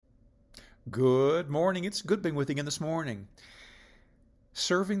Good morning. It's good being with you again this morning.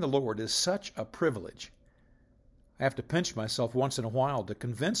 Serving the Lord is such a privilege. I have to pinch myself once in a while to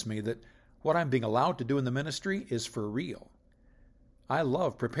convince me that what I'm being allowed to do in the ministry is for real. I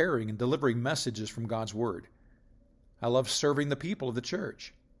love preparing and delivering messages from God's Word. I love serving the people of the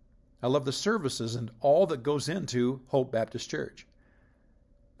church. I love the services and all that goes into Hope Baptist Church.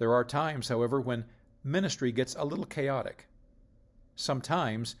 There are times, however, when ministry gets a little chaotic.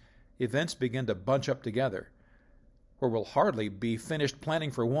 Sometimes events begin to bunch up together, where we'll hardly be finished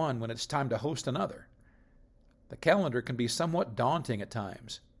planning for one when it's time to host another. The calendar can be somewhat daunting at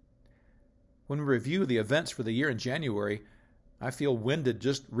times. When we review the events for the year in January, I feel winded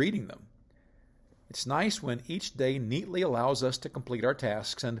just reading them. It's nice when each day neatly allows us to complete our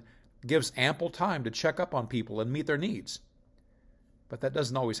tasks and gives ample time to check up on people and meet their needs. But that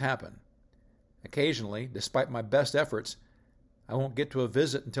doesn't always happen. Occasionally, despite my best efforts, I won't get to a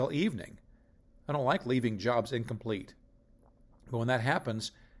visit until evening. I don't like leaving jobs incomplete. But when that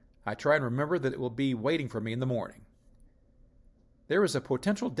happens, I try and remember that it will be waiting for me in the morning. There is a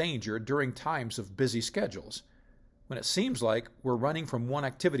potential danger during times of busy schedules, when it seems like we're running from one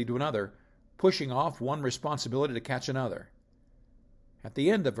activity to another, pushing off one responsibility to catch another. At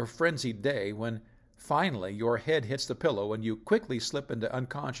the end of a frenzied day, when finally your head hits the pillow and you quickly slip into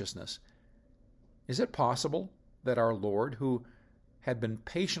unconsciousness, is it possible that our Lord, who had been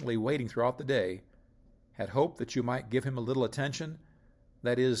patiently waiting throughout the day, had hoped that you might give him a little attention,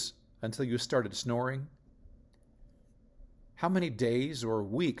 that is, until you started snoring? How many days or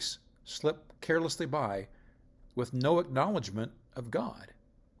weeks slip carelessly by with no acknowledgement of God?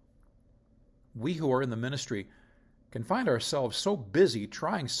 We who are in the ministry can find ourselves so busy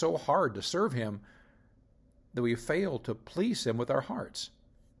trying so hard to serve him that we fail to please him with our hearts.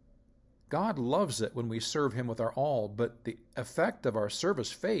 God loves it when we serve him with our all, but the effect of our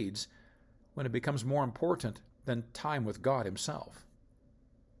service fades when it becomes more important than time with God himself.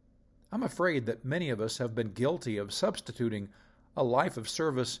 I'm afraid that many of us have been guilty of substituting a life of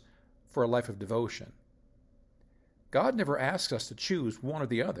service for a life of devotion. God never asks us to choose one or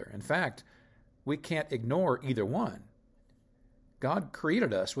the other. In fact, we can't ignore either one. God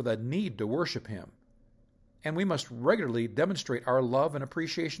created us with a need to worship him, and we must regularly demonstrate our love and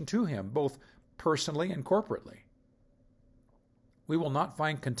appreciation to him, both personally and corporately. We will not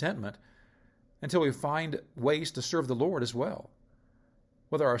find contentment until we find ways to serve the Lord as well.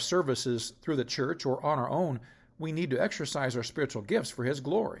 Whether our service is through the church or on our own, we need to exercise our spiritual gifts for his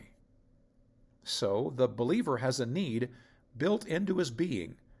glory. So, the believer has a need built into his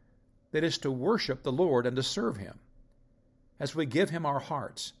being that is to worship the Lord and to serve him. As we give him our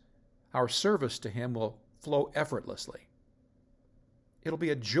hearts, our service to him will flow effortlessly. It'll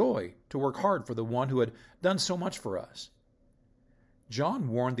be a joy to work hard for the one who had done so much for us. John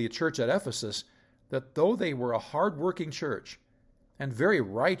warned the church at Ephesus that though they were a hard-working church and very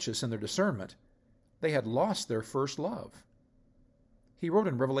righteous in their discernment, they had lost their first love. He wrote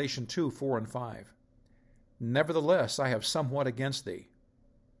in Revelation 2:4-5, "Nevertheless, I have somewhat against thee,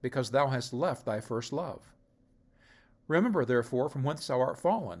 because thou hast left thy first love. Remember, therefore, from whence thou art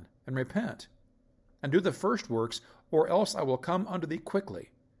fallen, and repent, and do the first works, or else I will come unto thee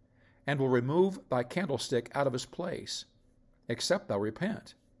quickly, and will remove thy candlestick out of his place, except thou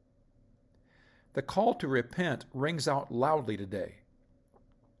repent." The call to repent rings out loudly today.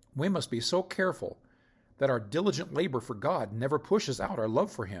 We must be so careful that our diligent labor for God never pushes out our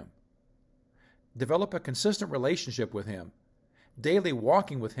love for him. Develop a consistent relationship with him, daily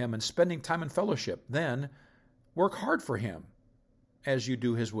walking with him and spending time in fellowship. Then work hard for him as you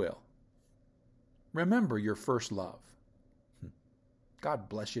do his will. Remember your first love. God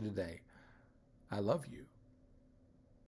bless you today. I love you.